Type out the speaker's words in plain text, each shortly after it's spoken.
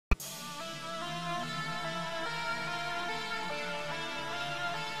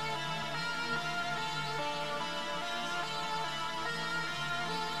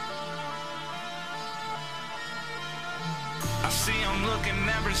I'm looking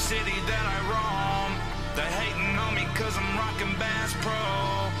every city that I roam. They hating on me cause I'm rocking Bass Pro.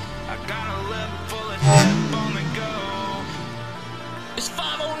 I got a lip full of dip on the go. It's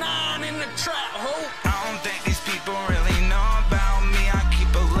 509 in the trap, ho. I don't think these people really know about me. I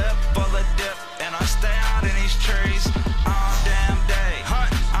keep a lip full of dip and I stay out in these trees all damn day. Hunt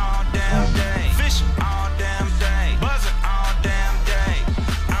all damn day. Fish all damn day. Buzzing all damn day.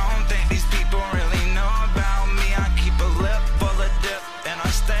 I don't think these people really know about me. I keep a lip full of dip and I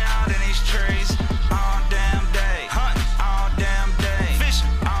stay out in these trees all damn day. Hunt all damn day. Fish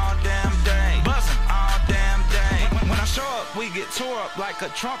all damn day. Buzzing all damn day. When I show up, we get tore up like a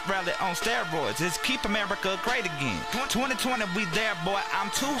Trump rally on steroids. It's keep America great again. 2020 we there, boy.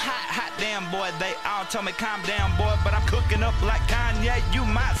 I'm too hot, hot damn boy. They all tell me calm down, boy, but I'm cooking up like Kanye. You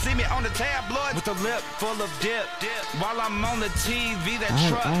might see me on the tabloid with a lip full of dip. While I'm on the TV, that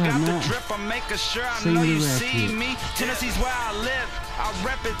truck got the drip. I'm making sure I know you see me. Tennessee's where I live. I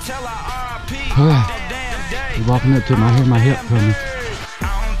rep it till I RIP all damn day. You're walking up to my hear my hip coming. I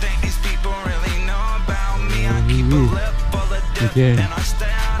don't think these people really know about me. I keep a lip full of dip and I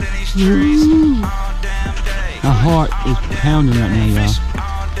stay out in these trees all damn day. My heart is pounding right now, y'all.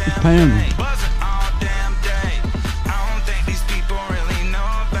 It's pounding. Buzzing all damn day. I don't think these people really know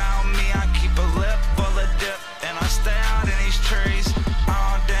about me. I keep a lip full of dip and I stay out in these trees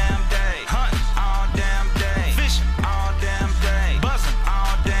all damn day. Hunt all damn day. Fish all damn day. Buzzing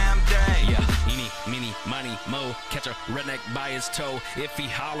all damn day. Yeah, eeny, meeny, miny, mo. Catch a redneck by his toe. If he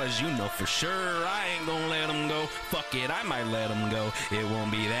hollers, you know for sure I ain't gonna let him go. Fuck it, I might let him go. It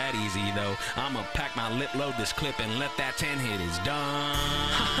won't be that easy though. I'ma pack my lip, load this clip, and let that 10 hit is done.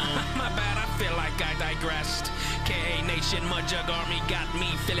 My bad, I feel like I digressed. KA Nation, my jug army got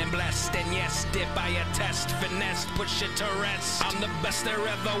me feeling blessed. And yes, dip I attest, finesse, put shit to rest. I'm the best there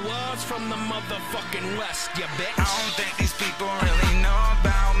ever was from the motherfucking West, you bitch. I don't think these people really know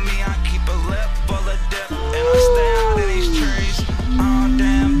about me. I keep a lip full of dip and I stay out in these trees all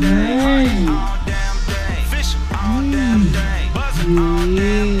damn day. Hunt all damn day. Fish all damn day. Buzzing all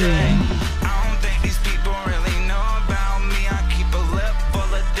damn day. I don't think these people really know about me. I keep a lip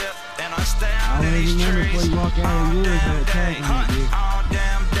full of dip and I stay out in these trees all damn day. Hunt all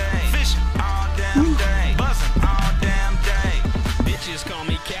damn day. Fish all damn day. Buzzing all damn day. Bitches call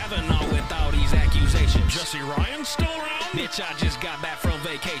me Kavanaugh with all these accusations. Jesse Ryan still around? Bitch, I just got back from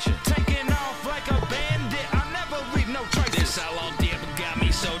vacation. Taking off like a bandit. I never leave no traces. This outlaw dip got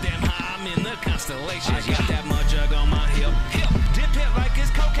me so damn high, I'm in the constellation. I got that mud jug on my hip. Dip it like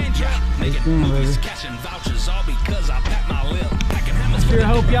it's cocaine drop. Making movies, cashing vouchers, all because I pat my lip. Packing hammers. Sure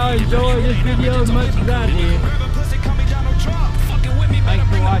hope y'all enjoy this video as much as I did. Thanks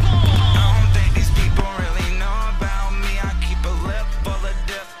for watching. I don't think these people really know about me. I keep a lip full of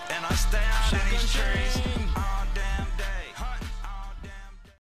dip and I stay out in these trees.